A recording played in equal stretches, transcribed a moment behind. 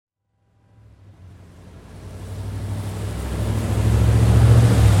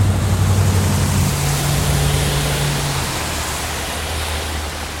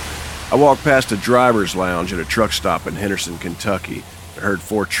walked past a driver's lounge at a truck stop in Henderson, Kentucky. I heard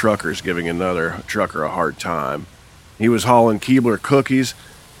 4 truckers giving another trucker a hard time. He was hauling Keebler cookies,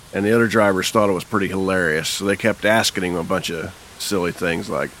 and the other drivers thought it was pretty hilarious, so they kept asking him a bunch of silly things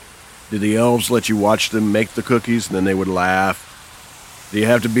like, did the elves let you watch them make the cookies? And then they would laugh. Do you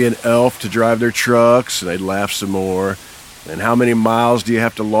have to be an elf to drive their trucks? And they'd laugh some more. And how many miles do you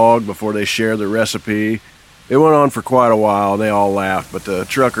have to log before they share the recipe? It went on for quite a while, and they all laughed, but the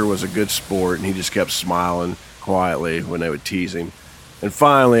trucker was a good sport, and he just kept smiling quietly when they would tease him. And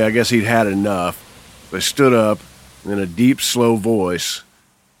finally, I guess he'd had enough. They stood up, and in a deep, slow voice,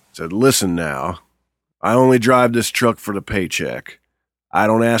 said, listen now, I only drive this truck for the paycheck. I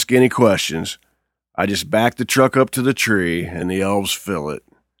don't ask any questions. I just back the truck up to the tree, and the elves fill it.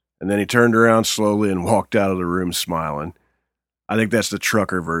 And then he turned around slowly and walked out of the room smiling. I think that's the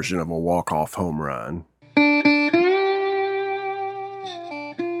trucker version of a walk-off home run.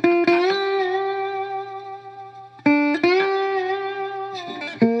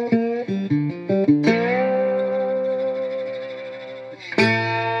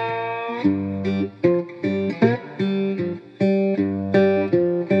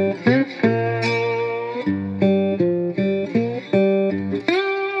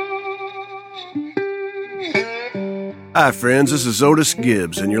 Hi friends, this is Otis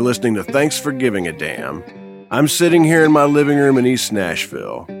Gibbs, and you're listening to Thanks for Giving a Damn. I'm sitting here in my living room in East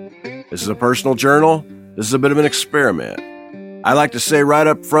Nashville. This is a personal journal. This is a bit of an experiment. I like to say right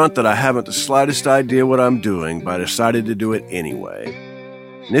up front that I haven't the slightest idea what I'm doing, but I decided to do it anyway.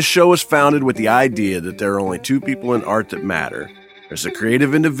 And this show was founded with the idea that there are only 2 people in art that matter. There's the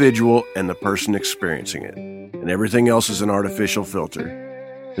creative individual and the person experiencing it, and everything else is an artificial filter.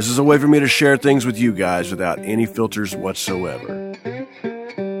 This is a way for me to share things with you guys without any filters whatsoever.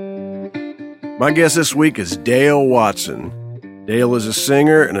 My guest this week is Dale Watson. Dale is a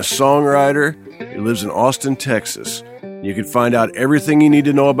singer and a songwriter. He lives in Austin, Texas. You can find out everything you need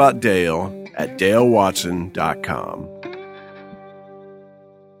to know about Dale at dalewatson.com.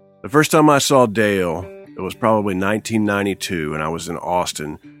 The first time I saw Dale, it was probably 1992, and I was in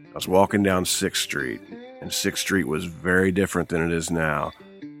Austin. I was walking down 6th Street, and 6th Street was very different than it is now.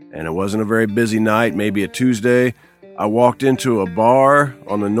 And it wasn't a very busy night, maybe a Tuesday. I walked into a bar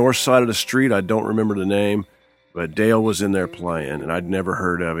on the north side of the street. I don't remember the name, but Dale was in there playing, and I'd never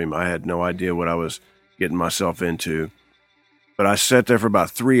heard of him. I had no idea what I was getting myself into. But I sat there for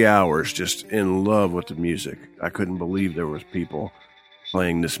about 3 hours just in love with the music. I couldn't believe there was people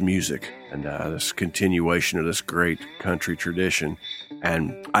playing this music and this continuation of this great country tradition.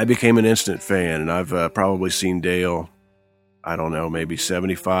 And I became an instant fan, and I've probably seen Dale, I don't know, maybe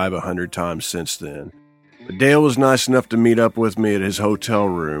 75, 100 times since then. But Dale was nice enough to meet up with me at his hotel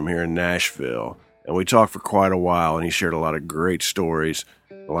room here in Nashville, and we talked for quite a while, and he shared a lot of great stories,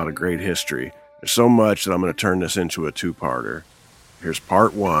 a lot of great history. There's so much that I'm going to turn this into a 2-parter. Here's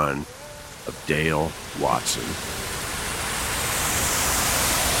part 1 of Dale Watson.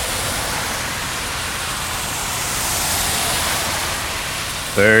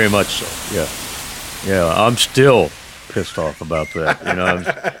 Very much so, yeah. Yeah, I'm still pissed off about that.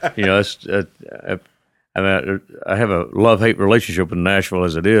 I have a love-hate relationship with Nashville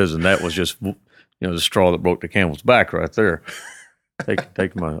as it is, and that was just, the straw that broke the camel's back right there.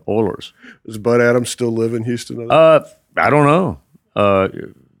 Take my Oilers. Does Bud Adams still live in Houston? I don't know.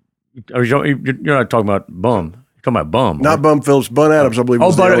 You're not talking about Bum. You're talking about Bum. Not right? Bum Phillips. Bud Adams, I believe.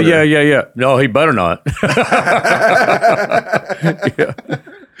 Oh, Bud, yeah. No, he better not.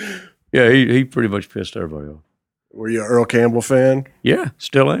 Yeah, he pretty much pissed everybody off. Were you an Earl Campbell fan? Yeah,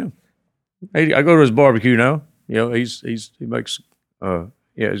 still am. Hey, I go to his barbecue now. He makes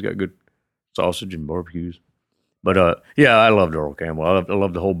he's got good sausage and barbecues. But I loved Earl Campbell. I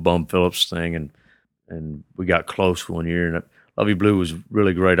loved the whole Bum Phillips thing, and we got close one year. And Love You Blue was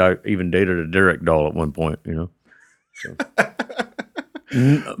really great. I even dated a Derek doll at one point. So.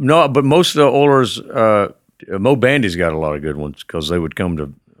 No, but most of the Oilers, Mo Bandy's got a lot of good ones because they would come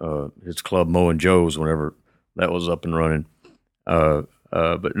to his club, Mo and Joe's, whenever that was up and running. But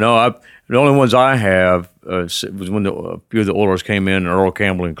no, the only ones I have was when a few of the Oilers came in, Earl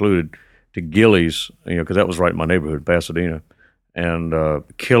Campbell included, to Gillies, because that was right in my neighborhood, Pasadena. And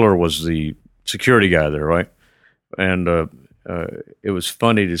Killer was the security guy there, right? And it was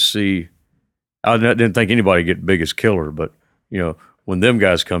funny to see. I didn't think anybody get big as Killer, but, when them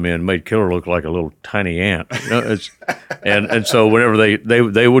guys come in, made Killer look like a little tiny ant. And so whenever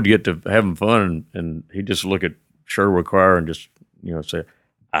they would get to having fun, and he'd just look at Sherwood Choir and just, say,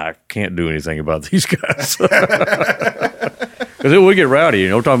 I can't do anything about these guys. Because it would get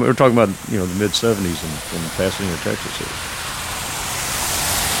rowdy. We're talking about, the mid-'70s in Pasadena, Texas.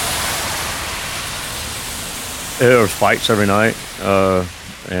 There was fights every night,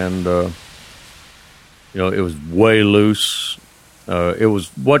 and it was way loose. It was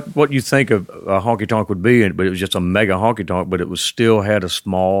what you think of a honky tonk would be, but it was just a mega honky tonk. But it still had a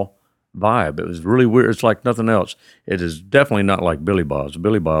small vibe. It was really weird. It's like nothing else. It is definitely not like Billy Bob's.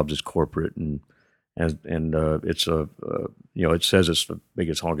 Billy Bob's is corporate and it's it says it's the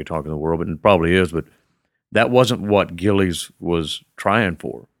biggest honky tonk in the world, but it probably is. But that wasn't what Gilley's was trying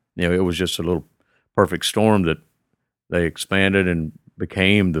for. It was just a little perfect storm that they expanded and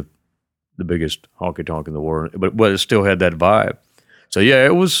became the biggest honky tonk in the world. But it still had that vibe. So yeah,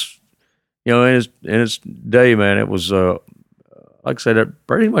 it was, in its day, man. It was like I said,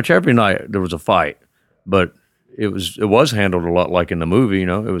 pretty much every night there was a fight, but it was handled a lot like in the movie. It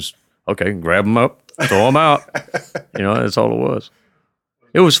was okay, grab them up, throw them out. That's all it was.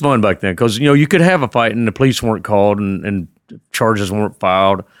 It was fun back then because you could have a fight and the police weren't called and charges weren't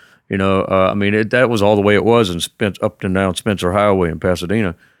filed. That was all the way it was up and down Spencer Highway in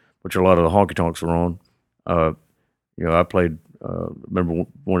Pasadena, which a lot of the honky tonks were on. I played. Remember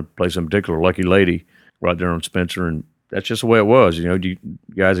one place in particular, Lucky Lady, right there on Spencer, and that's just the way it was. You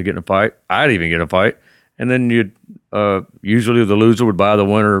guys are getting a fight. I'd even get in a fight, and then you'd usually the loser would buy the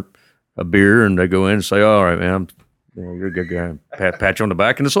winner a beer, and they go in and say, "All right, man, you're a good guy." Pat you on the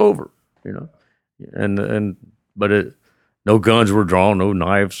back, and it's over. But no guns were drawn, no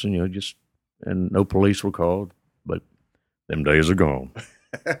knives, and no police were called. But them days are gone.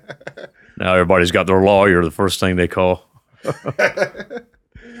 Now everybody's got their lawyer. The first thing they call.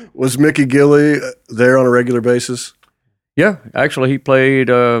 Was Mickey Gilley there on a regular basis? Yeah, actually, he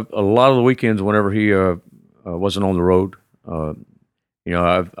played a lot of the weekends whenever he wasn't on the road.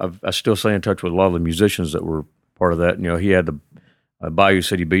 I still stay in touch with a lot of the musicians that were part of that. He had the Bayou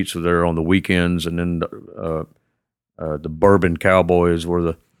City Beats were there on the weekends, and then the Bourbon Cowboys were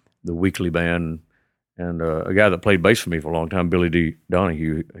the weekly band. And a guy that played bass for me for a long time, Billy D.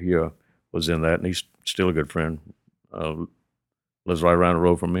 Donahue, he was in that, and he's still a good friend. Lives right around the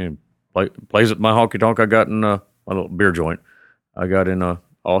road from me and plays at my honky tonk I got in my little beer joint I got in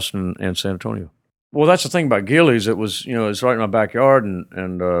Austin and San Antonio. Well, that's the thing about Gilley's. It was, it's right in my backyard, and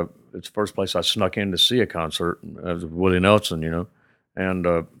it's the first place I snuck in to see a concert. It was Willie Nelson, and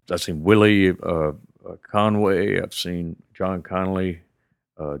I've seen Willie Conway. I've seen John Connolly,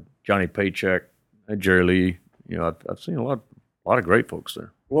 Johnny Paycheck, and Jerry Lee. I've seen a lot of great folks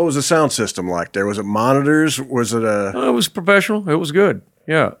there. What was the sound system like there? Was it monitors? Was it It was professional. It was good.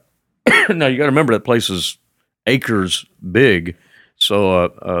 Yeah. Now you got to remember that place is acres big, so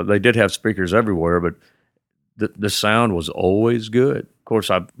they did have speakers everywhere, but the sound was always good. Of course,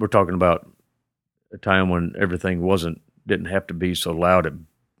 we're talking about a time when everything didn't have to be so loud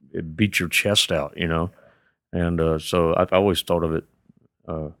it beat your chest out, and so I always thought of it.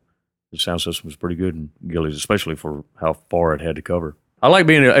 The sound system was pretty good in Gilley's, especially for how far it had to cover. I like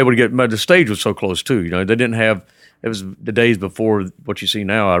being able to get, the stage was so close too. They didn't have, it was the days before what you see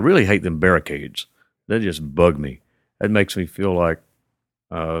now. I really hate them barricades. They just bug me. It makes me feel like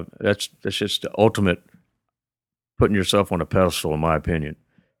that's just the ultimate putting yourself on a pedestal, in my opinion.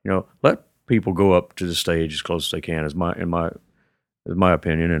 Let people go up to the stage as close as they can, is my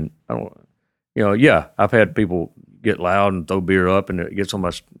opinion. And I don't, I've had people get loud and throw beer up and it gets on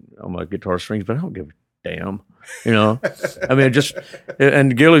my guitar strings, but I don't give a damn. And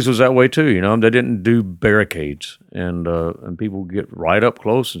Gilley's was that way too. They didn't do barricades, and people get right up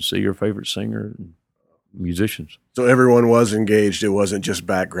close and see your favorite singer and musicians. So everyone was engaged. It wasn't just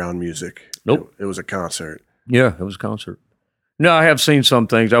background music. Nope, it was a concert. Yeah, it was a concert. No, I have seen some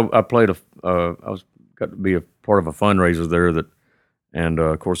things. I played got to be a part of a fundraiser there and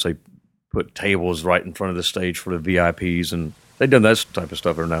of course they put tables right in front of the stage for the VIPs, and they've done that type of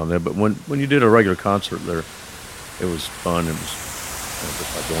stuff every now and then. But when you did a regular concert there, it was fun. It was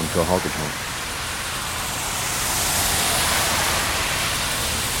just like going to a honky tonk.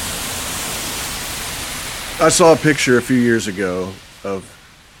 I saw a picture a few years ago of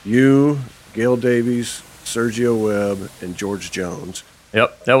you, Gail Davies, Sergio Webb, and George Jones.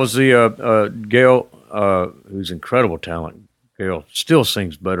 Yep, that was the Gail, who's incredible talent. Gail still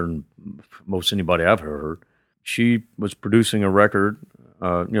sings better than most anybody I've heard. She was producing a record.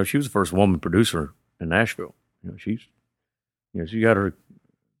 She was the first woman producer in Nashville. She got her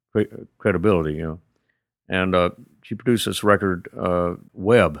credibility. And she produced this record,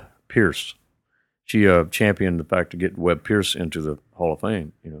 Webb Pierce. She championed the fact to get Webb Pierce into the Hall of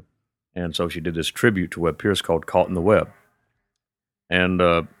Fame. And so she did this tribute to Webb Pierce called "Caught in the Web." And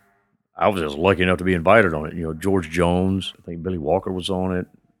I was just lucky enough to be invited on it. George Jones, I think Billy Walker was on it.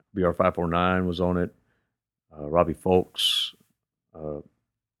 BR 549 was on it. Robbie Folks,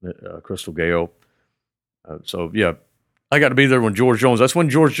 Crystal Gale. So yeah, I got to be there when George Jones. That's when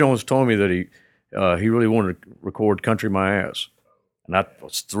George Jones told me that he really wanted to record "Country My Ass," and I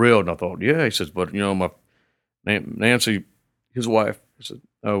was thrilled. And I thought, yeah, he says, but my Nancy, his wife, said,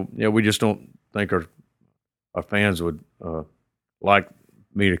 oh yeah, we just don't think our fans would like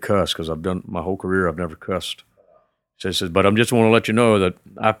me to cuss because I've done my whole career. I've never cussed. She says, but I just want to let you know that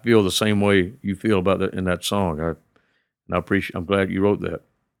I feel the same way you feel about that in that song. I'm glad you wrote that.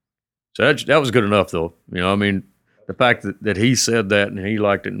 So that was good enough, though. I mean, the fact that he said that and he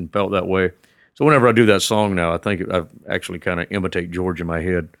liked it and felt that way. So whenever I do that song now, I think I actually kind of imitate George in my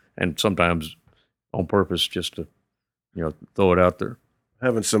head, and sometimes on purpose just to, throw it out there.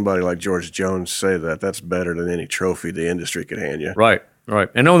 Having somebody like George Jones say that's better than any trophy the industry could hand you. Right.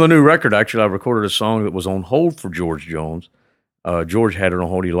 And on the new record, actually, I recorded a song that was on hold for George Jones. George had it on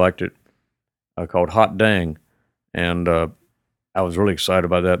hold. He liked it, called Hot Dang. And I was really excited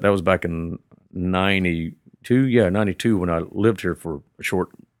about that. That was back in 92. Yeah, 92 when I lived here for a short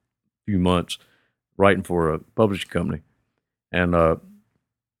few months writing for a publishing company. And I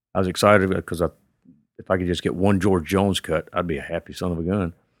was excited because if I could just get one George Jones cut, I'd be a happy son of a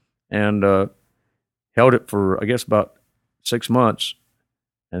gun. And held it for, I guess, about 6 months.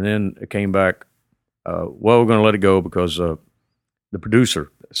 And then it came back, we're going to let it go because the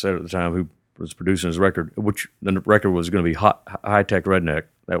producer said at the time, who was producing his record, which the record was going to be High Tech Redneck.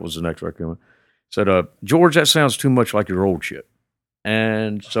 That was the next record. Said, George, that sounds too much like your old shit.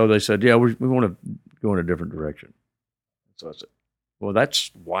 And so they said, yeah, we want to go in a different direction. So I said, well,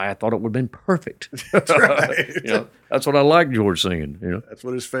 that's why I thought it would have been perfect. That's right. That's what I like George singing. That's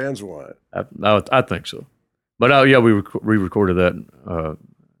what his fans want. I think so. But yeah, we re-recorded that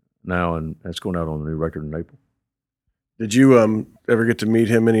now, and it's going out on the new record in April. Did you ever get to meet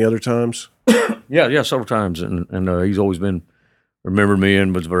him any other times? Yeah, several times, and he's always remembered me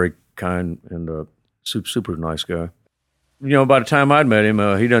and was very kind and super nice guy. By the time I'd met him,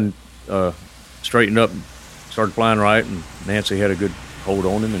 he done straightened up and started flying right, and Nancy had a good hold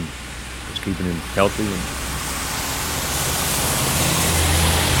on him and was keeping him healthy.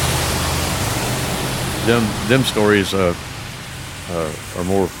 And them stories are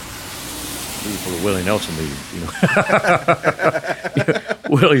more for the Willie Nelson meeting.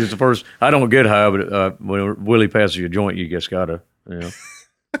 Willie's the first. I don't get high, but when Willie passes you a joint, you just gotta.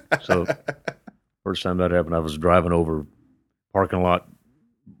 So first time that happened, I was driving over parking lot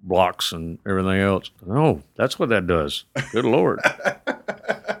blocks and everything else. Oh, that's what that does. Good Lord.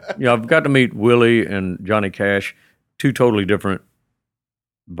 I've got to meet Willie and Johnny Cash, two totally different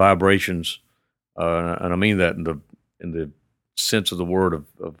vibrations, and I mean that in the sense of the word of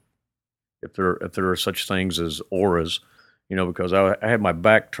if there are such things as auras, because I had my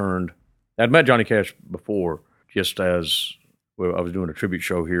back turned. I'd met Johnny Cash before, just as I was doing a tribute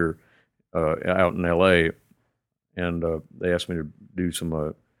show here out in L.A., and they asked me to do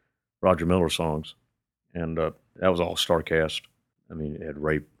some Roger Miller songs, and that was all StarCast. I mean, it had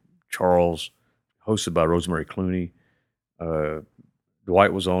Ray Charles, hosted by Rosemary Clooney.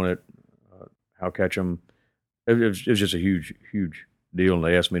 Dwight was on it, Hal Ketchum. It was just a huge deal, and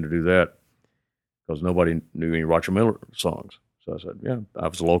they asked me to do that because nobody knew any Roger Miller songs. So I said, yeah, I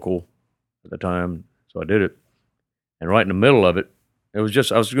was local at the time, so I did it. And right in the middle of it, I was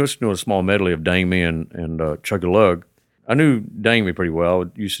just doing a small medley of Dang Me and Chug a Lug. I knew Dang Me pretty well. I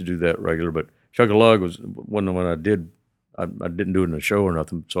used to do that regular, but Chug a Lug was one when I didn't do it in a show or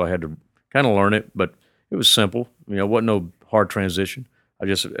nothing, so I had to kind of learn it, but it was simple. It wasn't no hard transition. I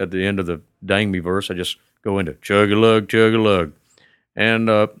just, at the end of the Dang Me verse, I just go into Chug a Lug. And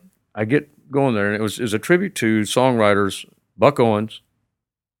I get going there, and it was a tribute to songwriters Buck Owens,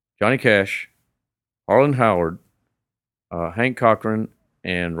 Johnny Cash, Harlan Howard, Hank Cochran,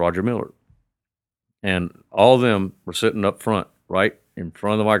 and Roger Miller. And all of them were sitting up front, right in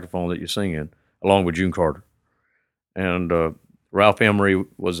front of the microphone that you sing in, along with June Carter. And Ralph Emery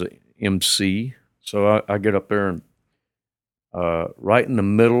was the MC. So I get up there, and right in the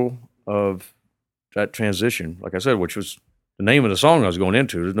middle of that transition, like I said, which was the name of the song I was going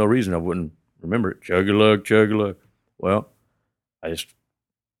into. There's no reason I wouldn't remember it. Chug a Lug. Well, I just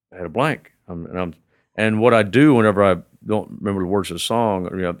had a blank. And what I do whenever I don't remember the words of the song,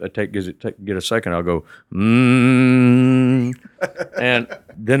 get a second, I'll go, and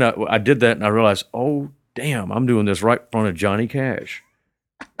then I did that, and I realized, oh, damn, I'm doing this right in front of Johnny Cash.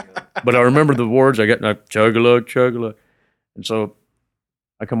 But I remember the words. I got Chug a Lug. And so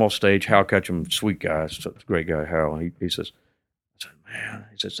I come off stage. Hal Ketchum, sweet guy, great guy, Hal. He says, man,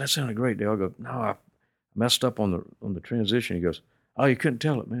 that sounded great, Dale. I go, no, I messed up on the transition. He goes, oh, you couldn't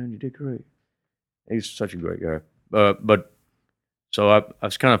tell it, man. You did great. He's such a great guy. But so I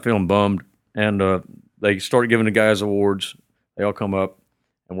was kind of feeling bummed, and they start giving the guys awards. They all come up,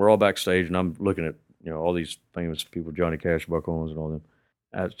 and we're all backstage, and I'm looking at all these famous people, Johnny Cash, Buck Owens, and all them.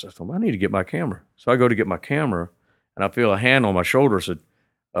 I thought, I need to get my camera. So I go to get my camera, and I feel a hand on my shoulder. I said,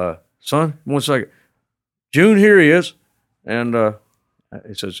 son, 1 second. June, here he is. And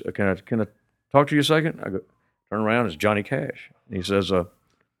he says, can I talk to you a second? I go, turn around, it's Johnny Cash. And he says,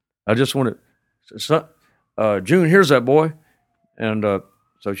 I just want to, son, June, here's that boy. And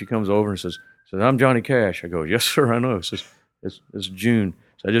so she comes over and says, I'm Johnny Cash. I go, yes, sir, I know. He says, it's June.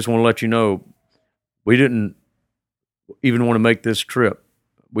 So I just want to let you know, we didn't even want to make this trip.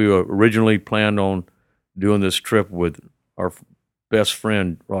 We originally planned on doing this trip with our best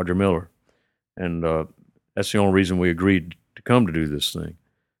friend, Roger Miller. And that's the only reason we agreed to come to do this thing.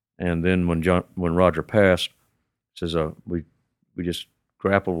 And then when Roger passed, says we just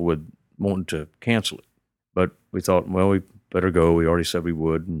grappled with wanting to cancel it. But we thought, well, we better go. We already said we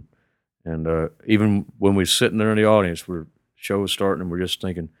would. And even when we were sitting there in the audience, the show was starting, and we're just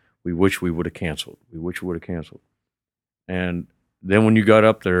thinking, we wish we would have canceled. We wish we would have canceled. And then when you got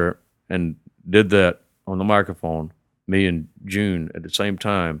up there and did that on the microphone, me and June at the same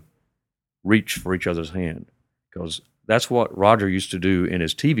time reached for each other's hand, because that's what Roger used to do in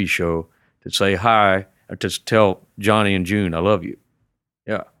his TV show, to say hi, or to tell Johnny and June, I love you.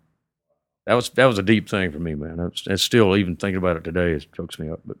 Yeah. That was a deep thing for me, man. It's still, even thinking about it today, it chokes me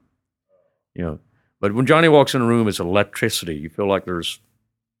up. But but when Johnny walks in the room, it's electricity. You feel like there's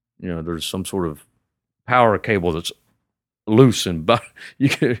some sort of power cable that's loose, and you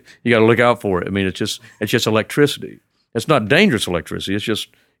got to look out for it. I mean, it's just electricity. It's not dangerous electricity. It's just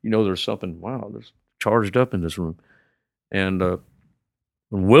there's something. Wow, there's charged up in this room. And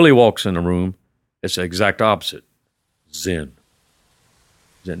when Willie walks in the room, it's the exact opposite. Zen.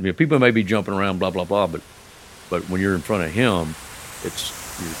 People may be jumping around, blah blah blah, but when you're in front of him, you're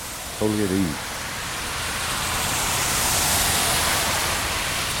totally at ease.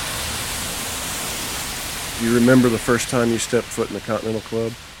 You remember the first time you stepped foot in the Continental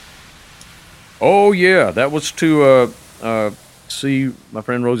Club? Oh yeah, that was to see my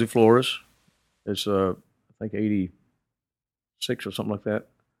friend Rosie Flores. It's I think 86 or something like that,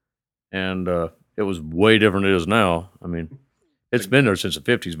 and it was way different than it is now. I mean, it's been there since the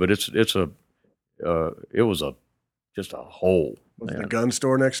 50s, but it was just a hole. Was it the gun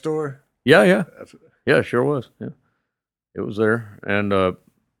store next door? Yeah, it sure was. Yeah, it was there, and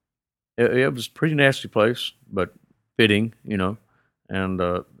it was a pretty nasty place, but fitting, and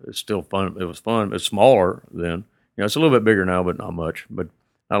it's still fun. It was fun. It's smaller then. It's a little bit bigger now, but not much. But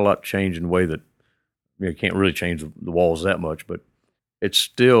not a lot changed in the way that you can't really change the walls that much. But it's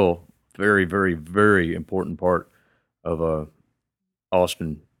still very, very, very important part of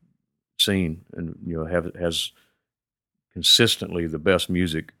Austin scene, and has consistently the best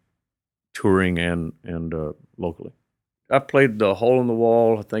music, touring and locally. I played the Hole in the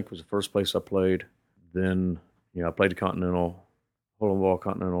Wall, I think was the first place I played. Then, I played the Continental, Hole in the Wall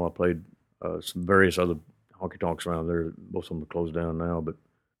Continental. I played some various other honky-tonks around there. Most of them are closed down now, but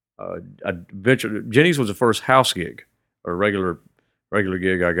I ventured. Jenny's was the first house gig, or regular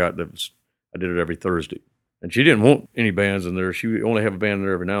gig I got. I did it every Thursday. And she didn't want any bands in there. She would only have a band in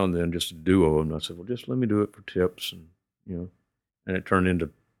there every now and then, just a duo. And I said, well, just let me do it for tips. And, and it turned into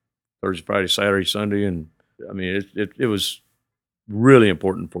Thursday, Friday, Saturday, Sunday. And I mean, it was really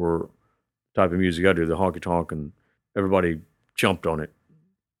important for the type of music I do, the honky tonk, and everybody jumped on it,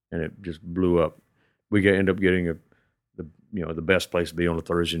 and it just blew up. We ended up getting the best place to be on a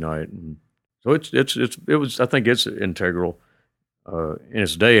Thursday night, and so it was. I think it's integral in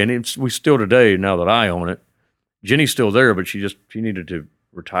its day, and we still today. Now that I own it, Jenny's still there, but she needed to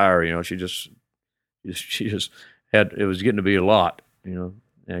retire. She just had, it was getting to be a lot.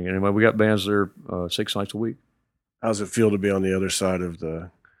 And anyway, we got bands there 6 nights a week. How's it feel to be on the other side of the?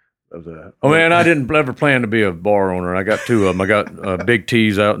 Oh man, I didn't ever plan to be a bar owner. I got 2 of them. I got Big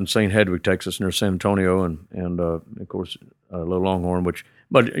T's out in St. Hedwig, Texas, near San Antonio, and of course Little Longhorn.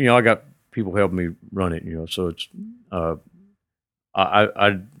 But I got people helping me run it. So it's I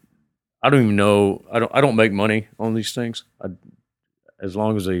don't even know. I don't make money on these things. As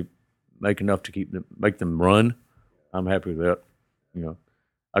long as they make enough to make them run, I'm happy with that.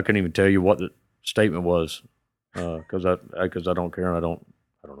 I couldn't even tell you what the statement was because I don't care, and I don't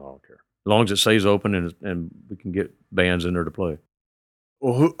care. As long as it stays open and we can get bands in there to play.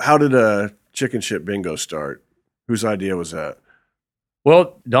 Well, how did Chicken Shit Bingo start? Whose idea was that?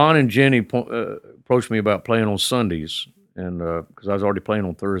 Well, Don and Jenny approached me about playing on Sundays, and because I was already playing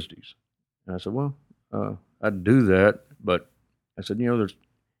on Thursdays, and I said, well, I'd do that, but I said,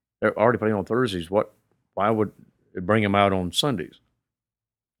 they're already playing on Thursdays. Why would it bring them out on Sundays?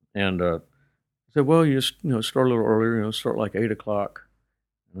 And said, well, you just, start a little earlier, start like 8 o'clock.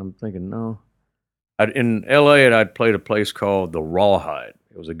 And I'm thinking, no. In L.A., I'd played a place called the Rawhide.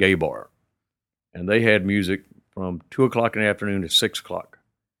 It was a gay bar. And they had music from 2 o'clock in the afternoon to 6 o'clock.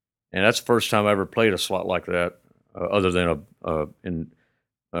 And that's the first time I ever played a slot like that, other than in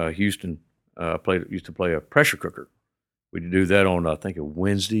Houston. Used to play a pressure cooker. We'd do that on, I think, a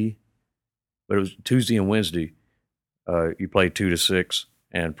Wednesday. But it was Tuesday and Wednesday. You played 2 to 6.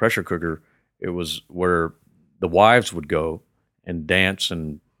 And pressure cooker, it was where the wives would go and dance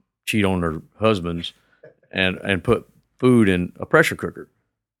and cheat on their husbands and put food in a pressure cooker,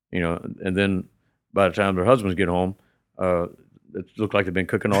 and then by the time their husbands get home, it looked like they've been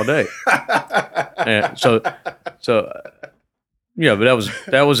cooking all day. And so yeah, but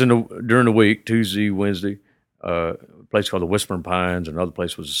that was during the week, Tuesday, Wednesday. A place called the Whispering Pines, and another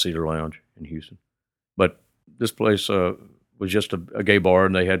place was the Cedar Lounge in Houston. But this place was just a gay bar,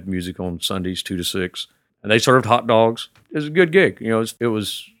 and they had music on Sundays, 2 to 6, and they served hot dogs. It was a good gig. It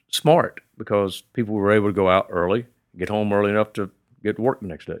was smart because people were able to go out early, get home early enough to get to work the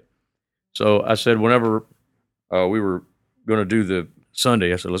next day. So I said, whenever we were going to do the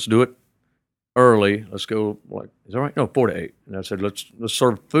Sunday, I said, let's do it early. Let's go, is that right? No, 4 to 8. And I said, let's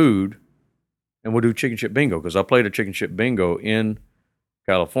serve food, and we'll do chicken chip bingo, because I played a chicken chip bingo in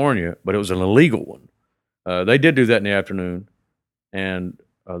California, but it was an illegal one. They did do that in the afternoon, and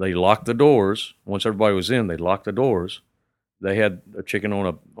they locked the doors. Once everybody was in, they locked the doors. They had a chicken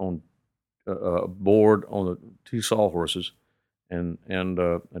on a board on the 2 sawhorses, and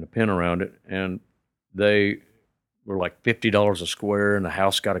a pin around it, and they were like $50 a square, and the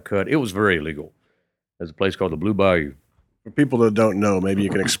house got a cut. It was very illegal. There's a place called the Blue Bayou. For people that don't know, maybe you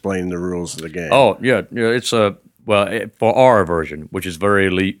can explain the rules of the game. Oh yeah, it's for our version, which is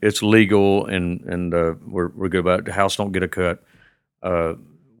it's legal, and we're good about it. The house don't get a cut.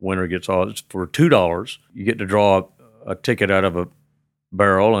 Winner gets all. It's for $2. You get to draw a ticket out of a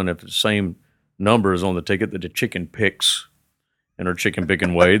barrel, and if the same number is on the ticket that the chicken picks in her chicken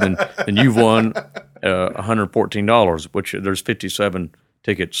picking way, then you've won $114, which there's 57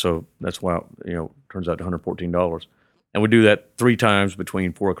 tickets, so that's why turns out to $114. And we do that 3 times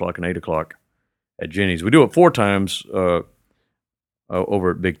between 4 o'clock and 8 o'clock at Jenny's. We do it 4 times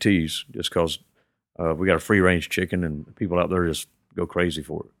over at Big T's, just because we got a free range chicken, and people out there just go crazy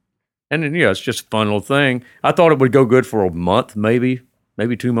for it. And then, it's just a fun little thing. I thought it would go good for a month, maybe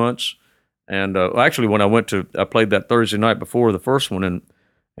 2 months. And actually, when I played that Thursday night before the first one,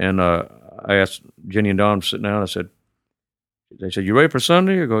 and I asked Jenny and Don to sit down. They said, "You ready for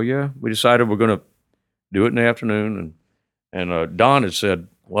Sunday?" I go, "Yeah." We decided we're going to do it in the afternoon, and Don had said,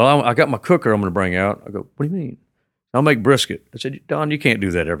 "Well, I got my cooker I'm going to bring out." I go, "What do you mean?" "I'll make brisket." I said, "Don, you can't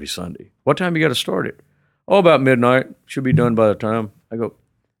do that every Sunday. What time you got to start it?" "Oh, about midnight. Should be done by the time." I go,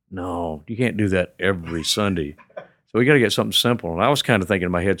 "No, you can't do that every Sunday. So we got to get something simple." And I was kind of thinking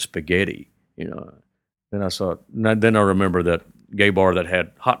in my head spaghetti, Then I remember that gay bar that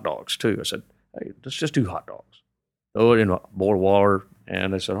had hot dogs too. I said, "Hey, let's just do hot dogs. Throw it in a bowl of water."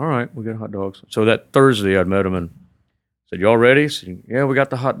 And they said, "All right, we got hot dogs." So that Thursday, I met them and said, "Y'all ready?" I said, "Yeah, we got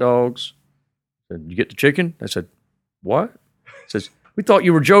the hot dogs." I said, "You get the chicken?" I said, "What?" He says, "We thought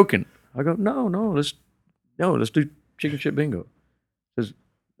you were joking." I go, No, let's do chicken chip bingo." He says,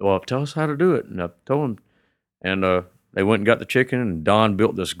 "Well, tell us how to do it." And I told him, and they went and got the chicken, and Don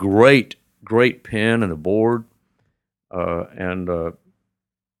built this great pen and a board. And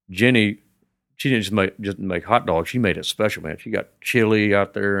Jenny, she didn't just make hot dogs. She made it special, man. She got chili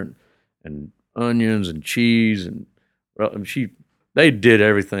out there and onions and cheese, and they did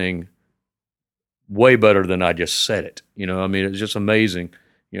everything way better than I just said it. It's just amazing.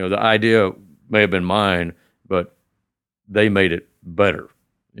 The idea may have been mine, but they made it better.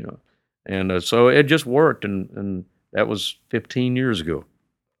 And so it just worked, and that was 15 years ago,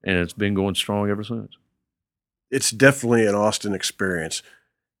 and it's been going strong ever since. It's definitely an Austin experience.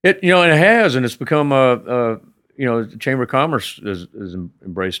 And it has, and it's become the Chamber of Commerce has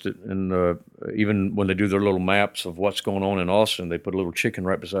embraced it, and even when they do their little maps of what's going on in Austin, they put a little chicken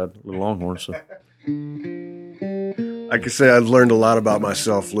right beside Little Longhorn. So, I can say I've learned a lot about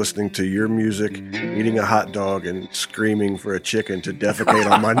myself listening to your music, eating a hot dog, and screaming for a chicken to defecate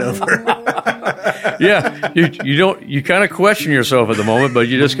on my number. Yeah, you kind of question yourself at the moment, but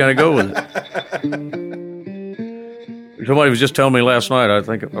you just kind of go with it. Somebody was just telling me last night, I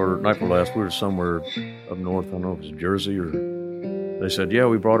think, or night before last, we were somewhere up north. I don't know if it was Jersey, or they said, "Yeah,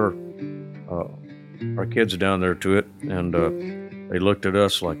 we brought our kids down there to it," and they looked at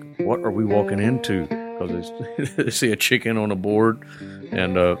us like, "What are we walking into?" Because they see a chicken on a board,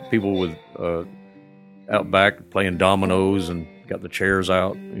 and people with out back playing dominoes and got the chairs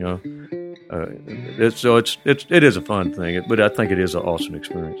out. It is a fun thing, but I think it is an awesome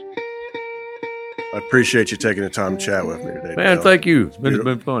experience. I appreciate you taking the time to chat with me today, Man, Dale. thank you. It's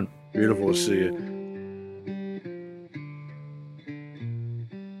been fun. Beautiful to see you.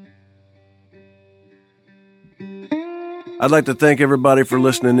 I'd like to thank everybody for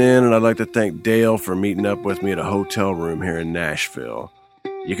listening in, and I'd like to thank Dale for meeting up with me at a hotel room here in Nashville.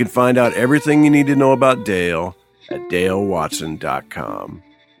 You can find out everything you need to know about Dale at dalewatson.com.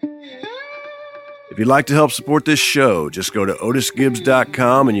 If you'd like to help support this show, just go to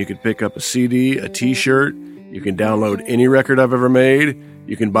otisgibbs.com and you can pick up a CD, a t-shirt. You can download any record I've ever made.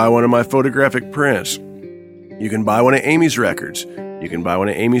 You can buy one of my photographic prints. You can buy one of Amy's records. You can buy one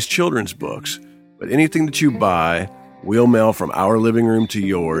of Amy's children's books. But anything that you buy, we'll mail from our living room to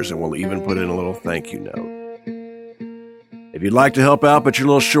yours, and we'll even put in a little thank you note. If you'd like to help out but you're a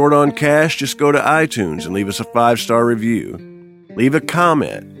little short on cash, just go to iTunes and leave us a 5-star review. Leave a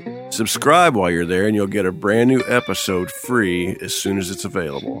comment. Subscribe while you're there, and you'll get a brand new episode free as soon as it's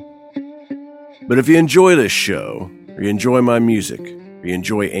available. But if you enjoy this show, or you enjoy my music, or you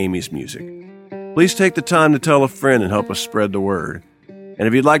enjoy Amy's music, please take the time to tell a friend and help us spread the word. And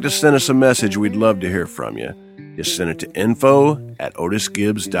if you'd like to send us a message, we'd love to hear from you. Just send it to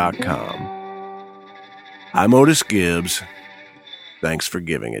info@otisgibbs.com. I'm Otis Gibbs. Thanks for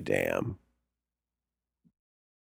giving a damn.